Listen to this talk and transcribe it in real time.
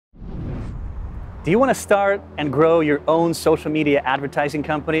Do you want to start and grow your own social media advertising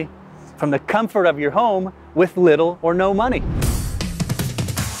company from the comfort of your home with little or no money?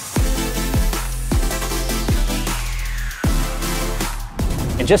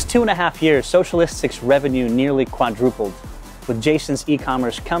 In just 2.5 years, Socialistics' revenue nearly quadrupled, with Jason's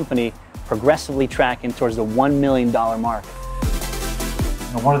e-commerce company progressively tracking towards the $1 million mark.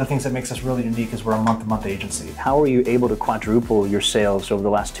 One of the things that makes us really unique is we're a month-to-month agency. How were you able to quadruple your sales over the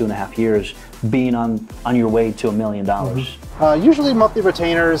last 2.5 years, being on your way to $1 million? Usually monthly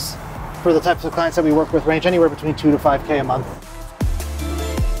retainers for the types of clients that we work with range anywhere between $2 to $5K a month.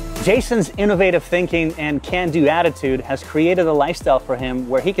 Jason's innovative thinking and can-do attitude has created a lifestyle for him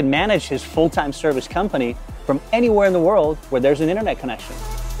where he can manage his full-time service company from anywhere in the world where there's an internet connection.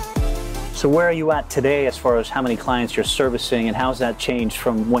 So where are you at today as far as how many clients you're servicing, and how's that changed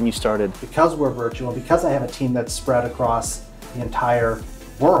from when you started? Because we're virtual, because I have a team that's spread across the entire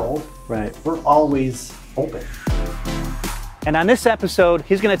world, right, we're always open. And on this episode,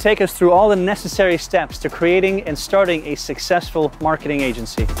 he's going to take us through all the necessary steps to creating and starting a successful marketing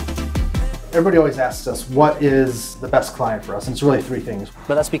agency. Everybody always asks us, what is the best client for us? And it's really 3 things.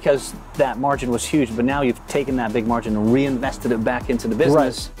 But that's because that margin was huge, but now you've taken that big margin and reinvested it back into the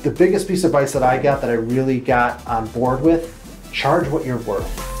business. Right. The biggest piece of advice that I got that I really got on board with, charge what you're worth.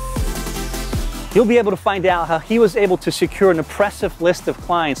 You'll be able to find out how he was able to secure an impressive list of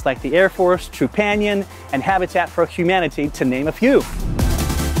clients like the Air Force, Trupanion, and Habitat for Humanity, to name a few.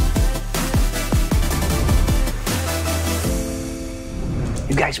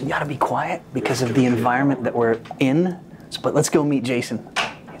 You guys, we gotta be quiet because of the environment that we're in. But let's go meet Jason.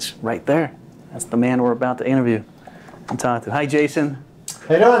 He's right there. That's the man we're about to interview and talk to. Hi, Jason.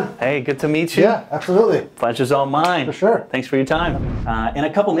 How you doing? Hey, good to meet you. Yeah, absolutely. Pleasure's all mine. For sure. Thanks for your time. In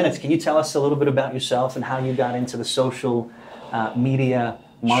a couple minutes, can you tell us a little bit about yourself and how you got into the social media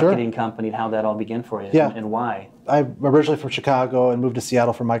marketing company and how that all began for you, and why? I'm originally from Chicago and moved to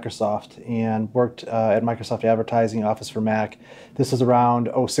Seattle for Microsoft and worked at Microsoft Advertising Office for Mac. This was around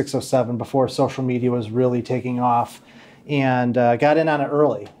 06, 07, before social media was really taking off, and got in on it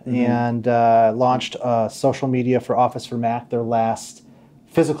early and launched social media for Office for Mac, their last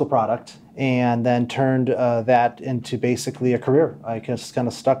physical product, and then turned that into basically a career. I just kind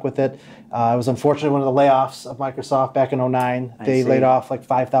of stuck with it. I was unfortunately one of the layoffs of Microsoft back in 09. They laid off like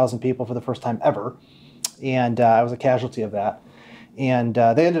 5,000 people for the first time ever. And I was a casualty of that. And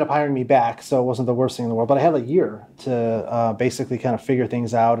they ended up hiring me back, so it wasn't the worst thing in the world. But I had a year to basically kind of figure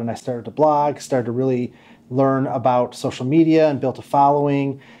things out, and I started to blog, started to really learn about social media and built a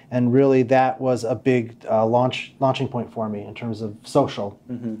following. And really that was a big launching point for me in terms of social.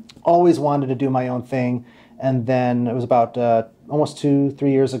 Always wanted to do my own thing. And then it was about almost 2-3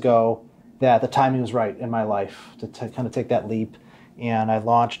 years ago that the timing was right in my life to kind of take that leap. And I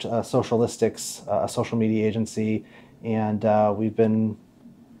launched Socialistics, a social media agency, and we've been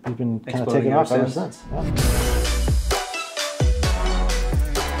kind of taking off ever since. Yeah.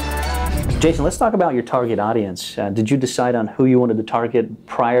 Jason, let's talk about your target audience. Did you decide on who you wanted to target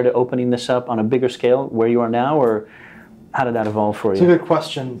prior to opening this up on a bigger scale, where you are now, or how did that evolve for you? It's a good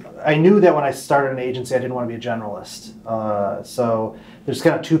question. I knew that when I started an agency, I didn't want to be a generalist. So there's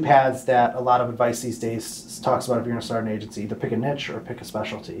kind of 2 paths that a lot of advice these days talks about if you're going to start an agency: either pick a niche or pick a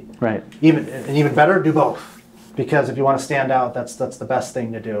specialty. Right. Even better, do both. Because if you want to stand out, that's the best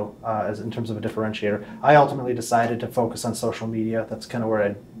thing to do as in terms of a differentiator. I ultimately decided to focus on social media. That's kind of where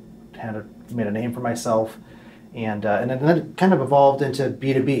I made a name for myself, and then it kind of evolved into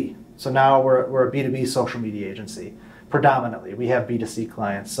B2B. So now we're a B2B social media agency. Predominantly, we have B2C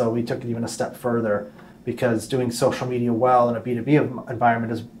clients, so we took it even a step further, because doing social media well in a B2B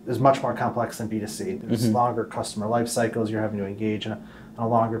environment is much more complex than B2C. There's longer customer life cycles. You're having to engage in a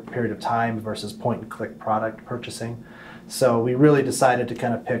longer period of time versus point-and-click product purchasing. So we really decided to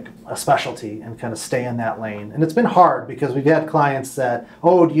kind of pick a specialty and kind of stay in that lane. And it's been hard because we've had clients that,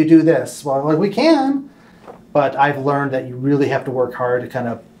 oh, do you do this? Well, like, we can, but I've learned that you really have to work hard to kind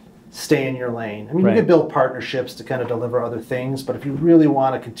of stay in your lane. I mean, you can build partnerships to kind of deliver other things, but if you really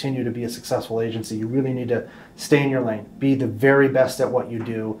want to continue to be a successful agency, you really need to stay in your lane, be the very best at what you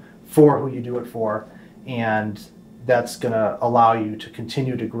do for who you do it for, and that's going to allow you to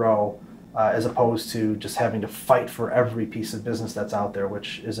continue to grow as opposed to just having to fight for every piece of business that's out there,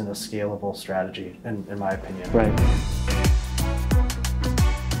 which isn't a scalable strategy, in my opinion. Right.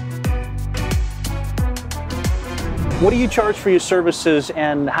 What do you charge for your services,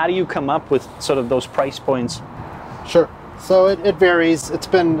 and how do you come up with sort of those price points? Sure. So it varies. It's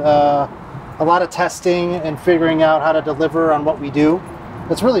been a lot of testing and figuring out how to deliver on what we do.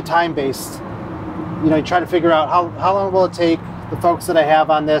 It's really time-based. You know, you try to figure out how long will it take the folks that I have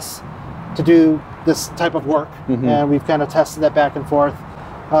on this to do this type of work, and we've kind of tested that back and forth.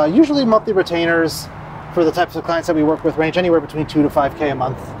 Usually monthly retainers for the types of clients that we work with range anywhere between $2,000 to $5,000 a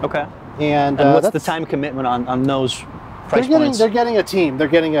month. Okay. And what's the time commitment on those price points? They're getting a team. They're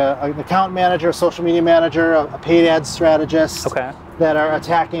getting an account manager, a social media manager, a paid ad strategist that are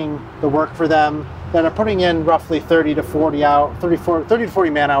attacking the work for them, that are putting in roughly 30 to 40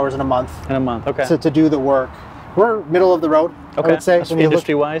 man hours in a month. To do the work. We're middle of the road, I would say.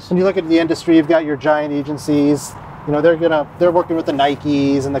 Industry-wise? When you look at the industry, you've got your giant agencies. You know, they're working with the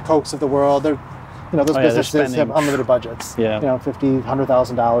Nikes and the Cokes of the world. Those businesses have unlimited budgets. Yeah. $50,000,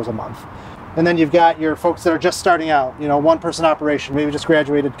 $100,000 a month. And then you've got your folks that are just starting out, one-person operation, maybe just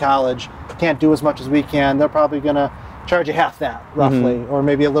graduated college, can't do as much as we can. They're probably going to charge you half that, roughly, or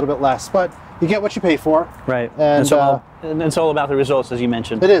maybe a little bit less. But you get what you pay for. Right. And it's all about the results, as you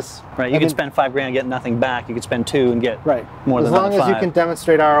mentioned. It is. Right. You can spend $5,000 and get nothing back. You could spend $2,000 and get more than that. As long as you can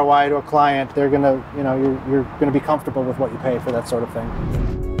demonstrate ROI to a client, they're going to, you're going to be comfortable with what you pay for that sort of thing.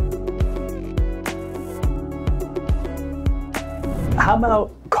 How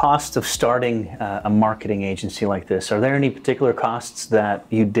about cost of starting a marketing agency like this? Are there any particular costs that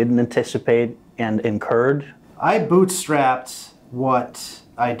you didn't anticipate and incurred? I bootstrapped what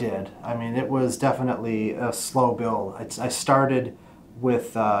I did. I mean, it was definitely a slow build. I started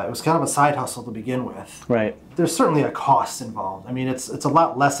with, it was kind of a side hustle to begin with. Right. There's certainly a cost involved. I mean, it's a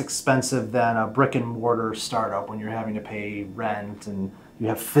lot less expensive than a brick and mortar startup when you're having to pay rent and you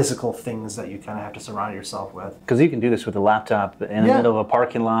have physical things that you kind of have to surround yourself with. Because you can do this with a laptop in the middle of a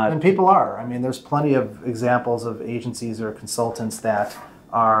parking lot. And people are. I mean, there's plenty of examples of agencies or consultants that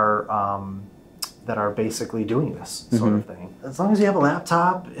are basically doing this sort of thing. As long as you have a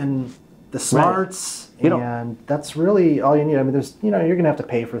laptop and the smarts, and that's really all you need. I mean, there's, you're going to have to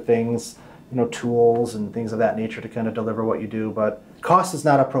pay for things, tools and things of that nature to kind of deliver what you do, but cost is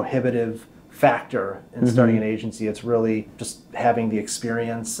not a prohibitive factor in starting an agency. It's really just having the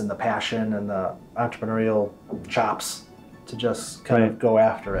experience and the passion and the entrepreneurial chops to just kind of go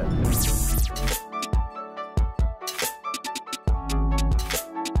after it.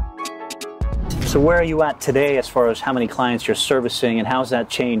 So where are you at today as far as how many clients you're servicing, and how's that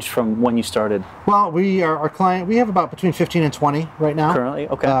changed from when you started? Well, we have about between 15 and 20 right now. Currently?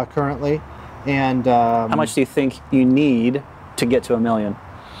 Okay. Currently. And how much do you think you need to get to $1 million?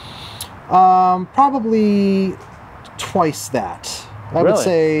 Probably twice that. I would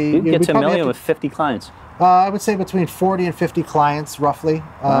say you can get to $1 million with 50 clients. I would say between 40 and 50 clients, roughly.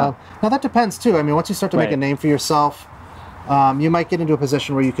 Now that depends too. I mean, once you start to make a name for yourself, you might get into a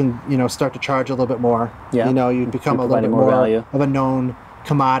position where you can, start to charge a little bit more. Yeah. You become a little bit more value. Of a known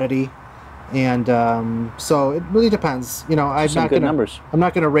commodity, and so it really depends. I'm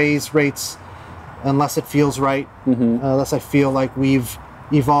not going to raise rates unless it feels right, unless I feel like we've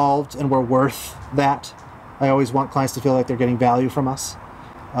evolved and we're worth that. I always want clients to feel like they're getting value from us.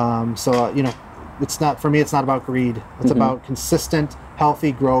 It's not, for me, it's not about greed. It's about consistent,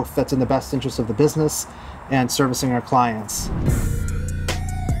 healthy growth that's in the best interest of the business and servicing our clients.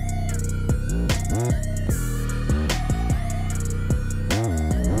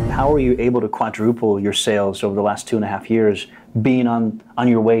 How were you able to quadruple your sales over the last 2.5 years, being on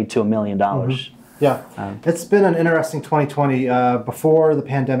your way to $1 million? Yeah, it's been an interesting 2020. Before the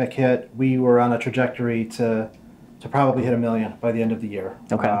pandemic hit, we were on a trajectory to probably hit $1 million by the end of the year.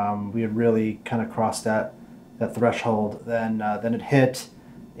 Okay. We had really kind of crossed that threshold. Then it hit,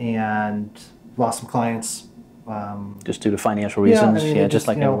 and lost some clients. Just due to financial reasons, just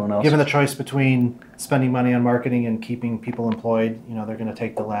like everyone else. Given the choice between spending money on marketing and keeping people employed, they're going to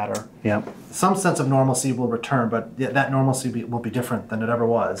take the latter. Yeah. Some sense of normalcy will return, but that normalcy will be different than it ever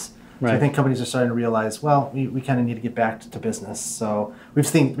was. Right. So I think companies are starting to realize, well, we kind of need to get back to business. So we've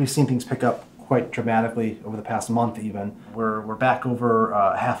seen things pick up quite dramatically over the past month. Even we're back over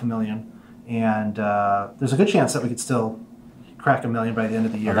 $500,000, and there's a good chance that we could still crack $1 million by the end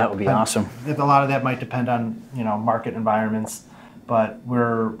of the year. Oh, that would be awesome. A lot of that might depend on market environments, but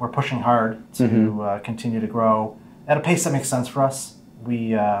we're pushing hard to continue to grow at a pace that makes sense for us.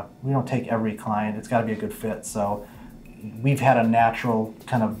 We don't take every client; it's got to be a good fit. So we've had a natural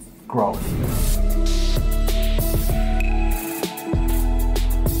kind of growth.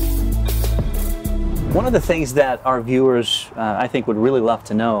 One of the things that our viewers, I think, would really love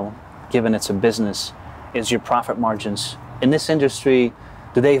to know, given it's a business, is your profit margins. In this industry,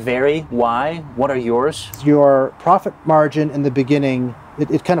 do they vary? Why? What are yours? Your profit margin in the beginning,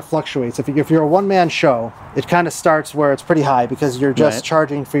 it kind of fluctuates. If you're a one-man show, it kind of starts where it's pretty high because you're just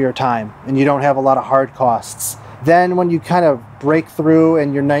charging for your time and you don't have a lot of hard costs. Then when you kind of break through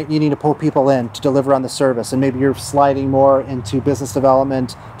and you're not, you need to pull people in to deliver on the service, and maybe you're sliding more into business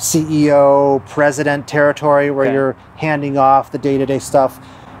development, CEO, president territory, where you're handing off the day-to-day stuff,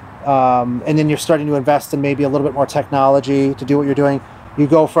 and then you're starting to invest in maybe a little bit more technology to do what you're doing. You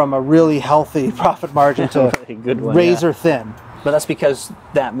go from a really healthy profit margin to razor thin. But that's because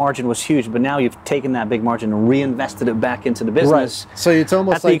that margin was huge, but now you've taken that big margin and reinvested it back into the business. Right. So it's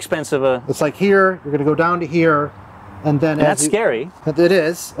almost at the expense of a... It's like here, you're going to go down to here, and then... And that's scary. It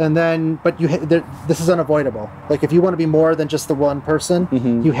is, and then, but this is unavoidable. Like if you want to be more than just the one person,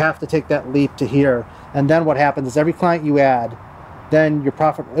 you have to take that leap to here. And then what happens is every client you add, then your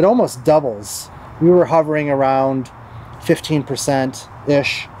profit, it almost doubles. We were hovering around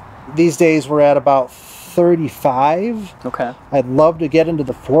 15%-ish. These days we're at about 35. Okay. I'd love to get into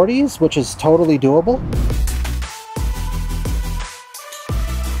the 40s, which is totally doable.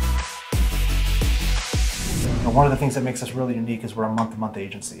 One of the things that makes us really unique is we're a month-to-month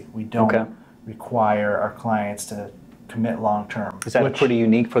agency. We don't require our clients to commit long-term. Is that pretty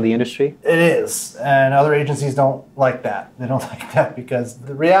unique for the industry? It is, and other agencies don't like that. They don't like that because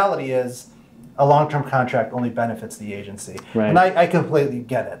the reality is a long-term contract only benefits the agency. Right. And I completely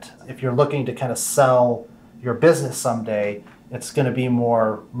get it. If you're looking to kind of sell your business someday, it's going to be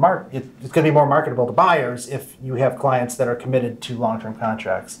more marketable to buyers if you have clients that are committed to long-term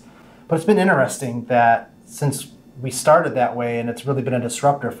contracts. But it's been interesting that since we started that way, and it's really been a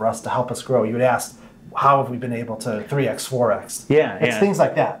disruptor for us to help us grow. You had asked, how have we been able to 3x, 4x? It's things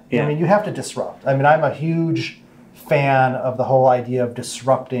like that. I mean, you have to disrupt. I mean, I'm a huge fan of the whole idea of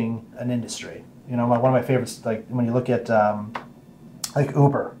disrupting an industry. You know, one of my favorites, like when you look at like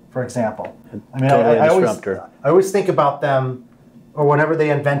Uber, for example. I mean, I always think about them, or whenever they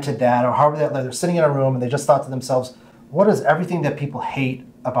invented that, or however they're sitting in a room and they just thought to themselves, what is everything that people hate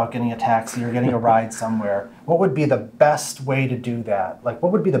about getting a taxi or getting a ride somewhere? What would be the best way to do that? Like,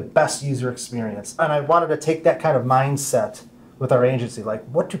 what would be the best user experience? And I wanted to take that kind of mindset with our agency. Like,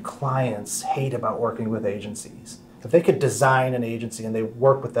 what do clients hate about working with agencies? If they could design an agency and they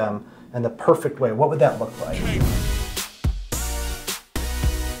work with them in the perfect way, what would that look like?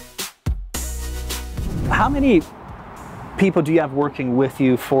 How many people do you have working with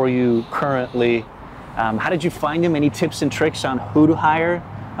you, for you currently? How did you find them? Any tips and tricks on who to hire?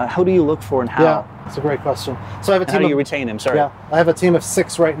 Who do you look for and how? Yeah, that's a great question. So I have a team. How do you retain them? Sorry. Yeah, I have a team of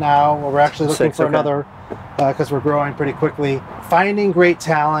 6 right now. We're actually looking for another because we're growing pretty quickly. Finding great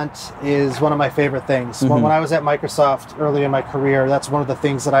talent is one of my favorite things. When I was at Microsoft early in my career, that's one of the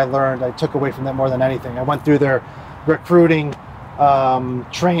things that I learned. I took away from that more than anything. I went through their recruiting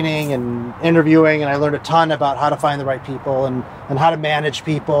training and interviewing, and I learned a ton about how to find the right people and how to manage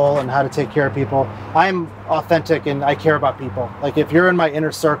people and how to take care of people. I'm authentic and I care about people. Like if you're in my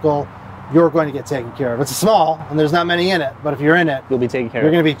inner circle, you're going to get taken care of. It's small and there's not many in it, but if you're in it, you'll be taken care of.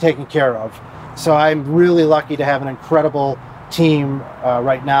 You're going to be taken care of. So I'm really lucky to have an incredible team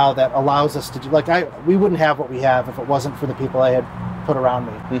right now that allows us to do, like we wouldn't have what we have if it wasn't for the people I had put around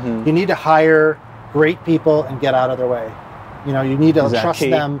me. You need to hire great people and get out of their way. You know, you need to trust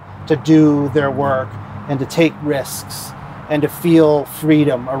them to do their work and to take risks and to feel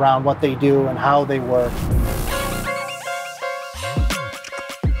freedom around what they do and how they work.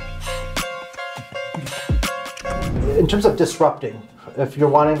 In terms of disrupting, if you're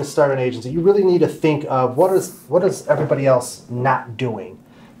wanting to start an agency, you really need to think of what is everybody else not doing.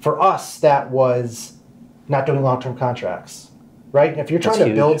 For us, that was not doing long-term contracts, right? If you're trying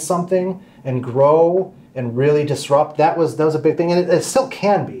to build something and grow and really disrupt, that was a big thing, and it still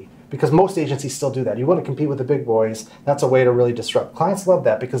can be, because most agencies still do that. You want to compete with the big boys, that's a way to really disrupt. Clients love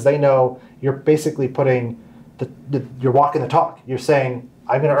that because they know you're basically putting, you're walking the talk. You're saying,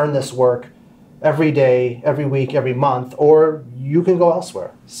 I'm going to earn this work every day, every week, every month, or you can go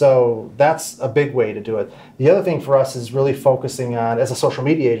elsewhere. So that's a big way to do it. The other thing for us is really focusing on, as a social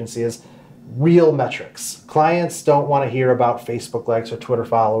media agency, is real metrics. Clients don't want to hear about Facebook likes or Twitter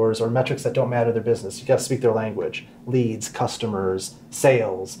followers or metrics that don't matter to their business. You got to speak their language. Leads, customers,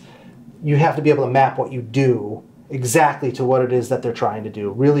 sales. You have to be able to map what you do exactly to what it is that they're trying to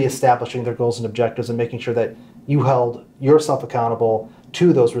do, really establishing their goals and objectives and making sure that you held yourself accountable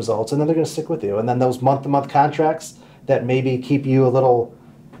to those results, and then they're going to stick with you. And then those month-to-month contracts that maybe keep you a little,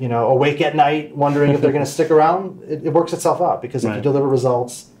 you know, awake at night wondering if they're going to stick around, it works itself out, because if you deliver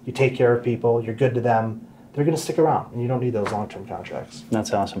results, you take care of people, you're good to them, they're going to stick around, and you don't need those long-term contracts.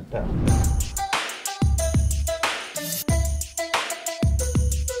 That's awesome. Yeah.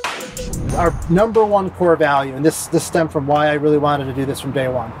 Our number one core value, and this stemmed from why I really wanted to do this from day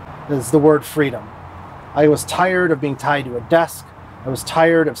one, is the word freedom. I was tired of being tied to a desk. I was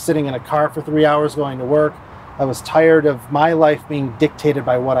tired of sitting in a car for 3 hours going to work. I was tired of my life being dictated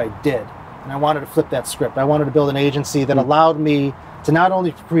by what I did. And I wanted to flip that script. I wanted to build an agency that allowed me to not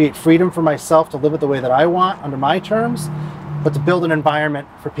only create freedom for myself to live it the way that I want under my terms, but to build an environment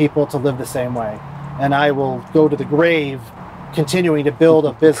for people to live the same way. And I will go to the grave continuing to build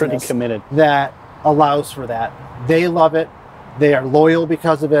a business that allows for that. They love it. They are loyal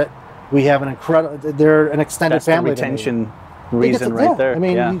because of it. We have an incredible, they're an extended family. That's the retention reason right there. I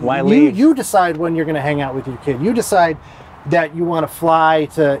mean, yeah. Why leave? You decide when you're going to hang out with your kid. You decide that you want to fly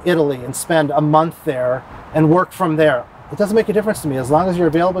to Italy and spend a month there and work from there. It doesn't make a difference to me. As long as you're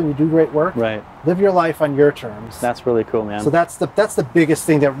available and you do great work, right. Live your life on your terms. That's really cool, man. So that's the biggest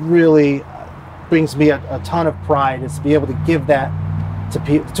thing that really brings me a ton of pride, is to be able to give that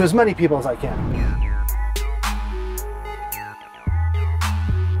to as many people as I can.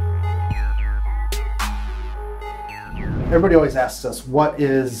 Everybody always asks us, what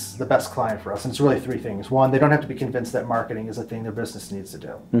is the best client for us? And it's really three things. One, they don't have to be convinced that marketing is a thing their business needs to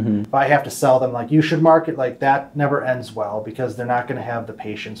do. Mm-hmm. If I have to sell them, like, you should market, like, that never ends well, because they're not going to have the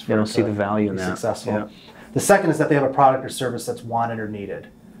patience for they don't see the value in that. Successful. Yeah. The second is that they have a product or service that's wanted or needed.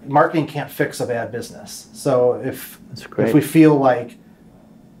 Marketing can't fix a bad business. So if we feel like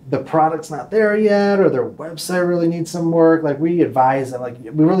the product's not there yet, or their website really needs some work, like, we advise them, like,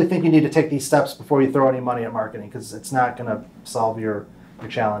 we really think you need to take these steps before you throw any money at marketing, because it's not going to solve your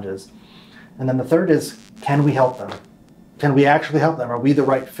challenges. And then the third is, can we help them? Can we actually help them? Are we the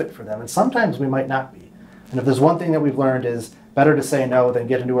right fit for them? And sometimes we might not be. And if there's one thing that we've learned, is better to say no than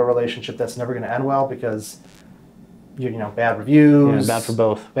get into a relationship that's never going to end well, because you know, bad reviews, bad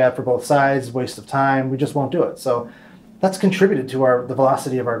for both sides, waste of time. We just won't do it. So that's contributed to the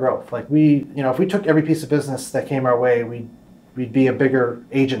velocity of our growth. Like, if we took every piece of business that came our way, we'd be a bigger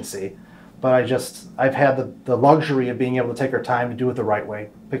agency. But I've had the luxury of being able to take our time to do it the right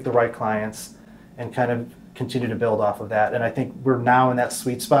way, pick the right clients, and kind of continue to build off of that. And I think we're now in that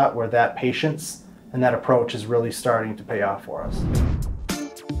sweet spot where that patience and that approach is really starting to pay off for us.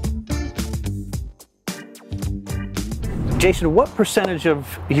 Jason, what percentage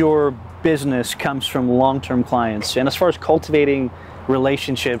of your business comes from long-term clients? And as far as cultivating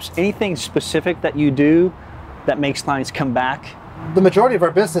relationships, anything specific that you do that makes clients come back? The majority of our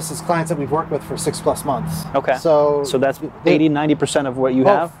business is clients that we've worked with for 6+ months. Okay. So that's 80–90% of what you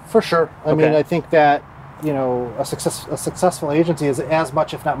have? For sure. I mean, I think that, you know, a successful agency is as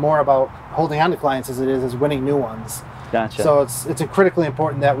much, if not more, about holding on to clients as it is winning new ones. Gotcha. So it's critically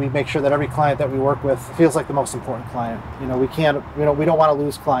important that we make sure that every client that we work with feels like the most important client. You know, we don't want to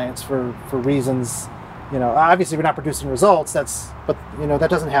lose clients for reasons, you know, obviously we're not producing results, but you know, that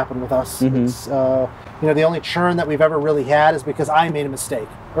doesn't happen with us. Mm-hmm. It's, you know, the only churn that we've ever really had is because I made a mistake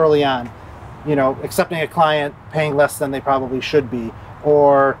early on, you know, accepting a client paying less than they probably should be,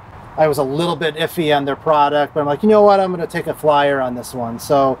 or I was a little bit iffy on their product, but I'm like, you know what, I'm going to take a flyer on this one.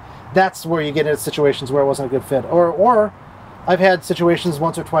 So that's where you get into situations where it wasn't a good fit. Or I've had situations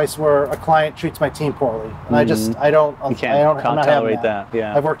once or twice where a client treats my team poorly, and I'm not having that.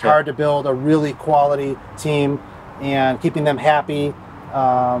 Yeah. I've worked hard to build a really quality team, and keeping them happy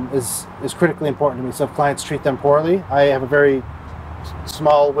is critically important to me. So if clients treat them poorly, I have a very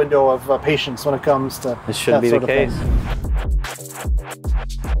small window of patience when it comes to this should be the case.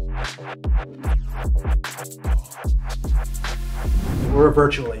 We're a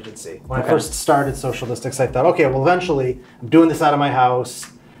virtual agency. When I first started Socialistics, I thought, okay, well, eventually I'm doing this out of my house.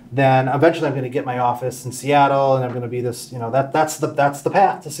 Then eventually I'm going to get my office in Seattle, and I'm going to be this, you know, that's the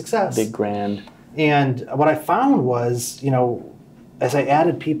path to success. Big grand. And what I found was, you know, as I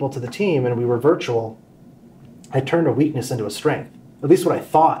added people to the team and we were virtual, I turned a weakness into a strength. At least what I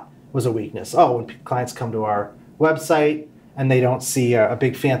thought was a weakness. Oh, when clients come to our website and they don't see a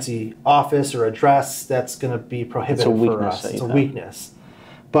big fancy office or address, that's going to be prohibitive for us. It's a weakness.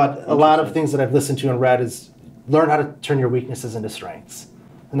 But a lot of things that I've listened to and read is learn how to turn your weaknesses into strengths.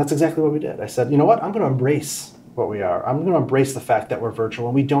 And that's exactly what we did. I said, you know what, I'm going to embrace what we are. I'm going to embrace the fact that we're virtual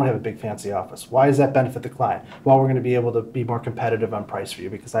and we don't have a big fancy office. Why does that benefit the client? Well, we're going to be able to be more competitive on price for you,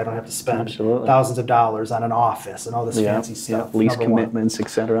 because I don't have to spend thousands of dollars on an office and all this fancy stuff. Lease commitments,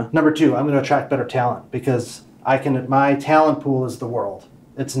 etc. Number two, I'm going to attract better talent, because my talent pool is the world.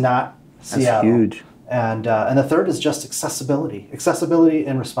 It's not Seattle. That's huge. And the third is just accessibility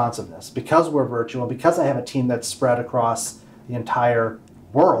and responsiveness. Because we're virtual, because I have a team that's spread across the entire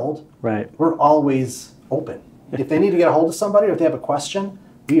world, we're always open. If they need to get a hold of somebody, or if they have a question,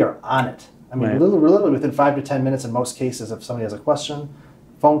 we are on it. I mean, we're literally within 5 to 10 minutes in most cases. If somebody has a question,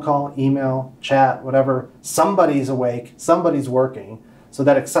 phone call, email, chat, whatever, somebody's awake, somebody's working. So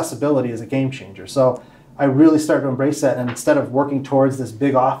that accessibility is a game changer. So I really started to embrace that, and instead of working towards this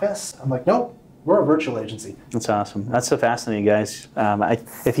big office, I'm like, nope, We're a virtual agency. That's awesome. That's so fascinating, guys.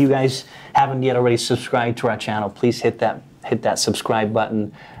 If you guys haven't yet already subscribed to our channel, please hit that subscribe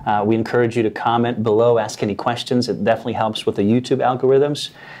button. We encourage you to comment below, ask any questions. It definitely helps with the YouTube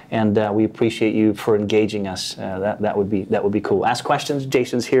algorithms, and we appreciate you for engaging us. That would be cool. Ask questions.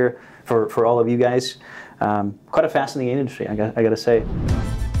 Jason's here for all of you guys. Quite a fascinating industry, I got to say.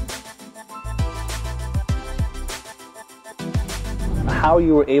 How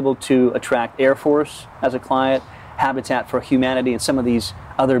you were able to attract Air Force as a client, Habitat for Humanity, and some of these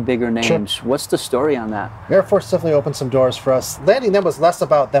other bigger names. Sure. What's the story on that? Air Force definitely opened some doors for us. Landing them was less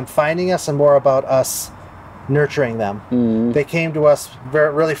about them finding us and more about us nurturing them. Mm-hmm. They came to us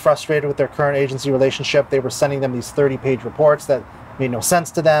really frustrated with their current agency relationship. They were sending them these 30-page reports that made no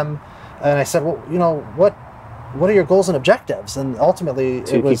sense to them. And I said, well, you know, what are your goals and objectives? And ultimately,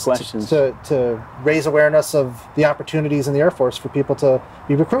 it was to raise awareness of the opportunities in the Air Force for people to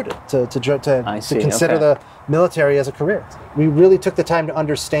be recruited, to consider the military as a career. We really took the time to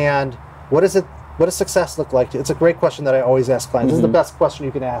understand what does success look like? It's a great question that I always ask clients. Mm-hmm. This is the best question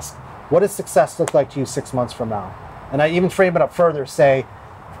you can ask. What does success look like to you 6 months from now? And I even frame it up further, say,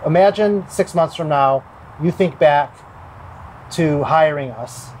 imagine 6 months from now, you think back to hiring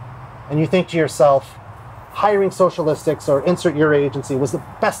us, and you think to yourself, hiring Socialistics or insert your agency was the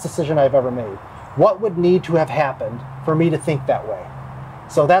best decision I've ever made. What would need to have happened for me to think that way?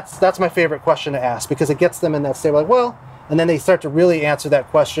 So that's my favorite question to ask, because it gets them in that state like, well, and then they start to really answer that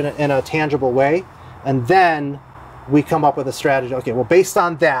question in a tangible way. And then we come up with a strategy. Okay, well, based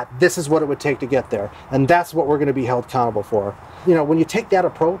on that, this is what it would take to get there. And that's what we're going to be held accountable for. You know, when you take that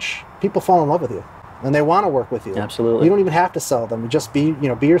approach, people fall in love with you. And they want to work with you. Absolutely. You don't even have to sell them. You just be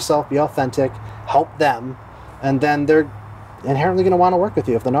yourself, be authentic, help them, and then they're inherently going to want to work with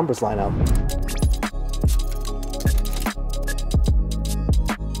you if the numbers line up.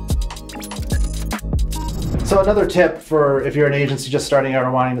 So another tip for if you're an agency just starting out or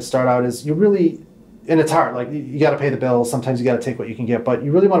wanting to start out is you really, and it's hard, like you got to pay the bills, sometimes you got to take what you can get, but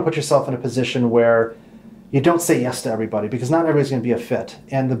you really want to put yourself in a position where you don't say yes to everybody, because not everybody's going to be a fit.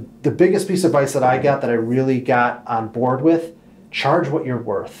 And the biggest piece of advice that I got, that I really got on board with, charge what you're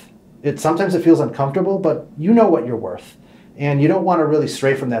worth. Sometimes it feels uncomfortable, but you know what you're worth. And you don't want to really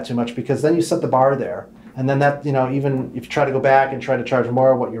stray from that too much, because then you set the bar there. And then that, even if you try to go back and try to charge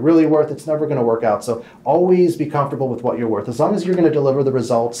more of what you're really worth, it's never going to work out. So always be comfortable with what you're worth. As long as you're going to deliver the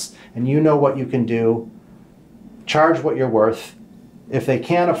results and you know what you can do, charge what you're worth. If they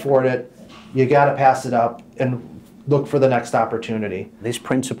can't afford it, you got to pass it up and look for the next opportunity. These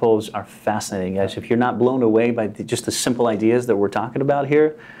principles are fascinating, guys. If you're not blown away by just the simple ideas that we're talking about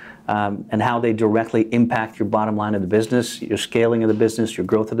here, and how they directly impact your bottom line of the business, your scaling of the business, your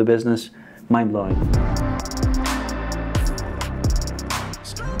growth of the business, mind-blowing.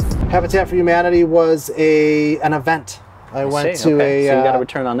 Habitat for Humanity was an event. I went to so you got a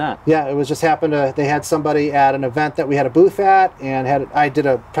return on that. Yeah, it was just happened to, they had somebody at an event that we had a booth at, and I did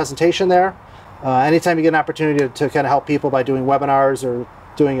a presentation there. Anytime you get an opportunity to kind of help people by doing webinars or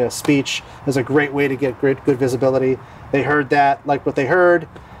doing a speech is a great way to get good visibility. They heard that, liked what they heard.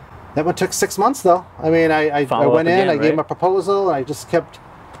 That one took 6 months though. I mean, I went in, I gave them a proposal, and I just kept,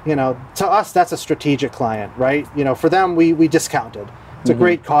 to us, that's a strategic client, right? For them, we discounted. It's a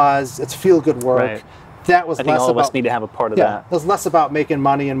great cause, it's feel-good work. Right. That was I think all of us need to have a part of that. It was less about making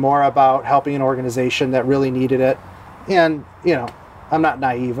money and more about helping an organization that really needed it. And, I'm not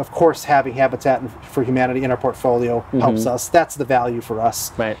naive. Of course, having Habitat for Humanity in our portfolio helps us. That's the value for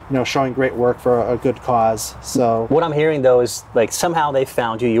us. Right. Showing great work for a good cause. So what I'm hearing though is like somehow they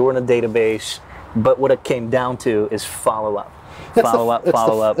found you. You were in a database, but what it came down to is follow up. Follow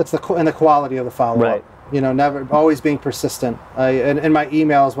up. It's the quality of the follow up. Right. Never always being persistent. In my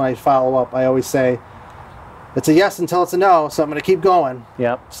emails when I follow up, I always say, it's a yes until it's a no, so I'm going to keep going.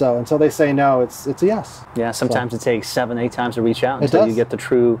 Yep. So until they say no, it's a yes. Yeah, sometimes it takes 7, 8 times to reach out until you get the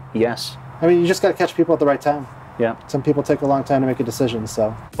true yes. I mean, you just got to catch people at the right time. Yeah. Some people take a long time to make a decision,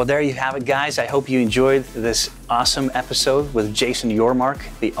 so. Well, there you have it, guys. I hope you enjoyed this awesome episode with Jason Yormark,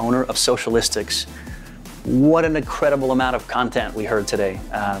 the owner of Socialistics. What an incredible amount of content we heard today.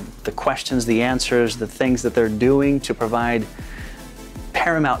 The questions, the answers, the things that they're doing to provide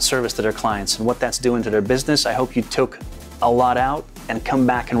paramount service to their clients and what that's doing to their business. I hope you took a lot out and come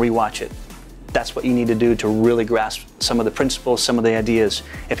back and rewatch it. That's what you need to do to really grasp some of the principles, some of the ideas.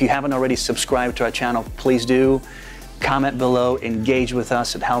 If you haven't already subscribed to our channel, please do. Comment below, engage with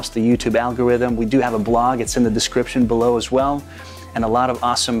us. It helps the YouTube algorithm. We do have a blog. It's in the description below as well. And a lot of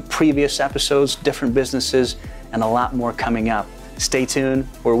awesome previous episodes, different businesses, and a lot more coming up. Stay tuned.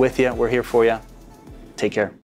 We're with you. We're here for you. Take care.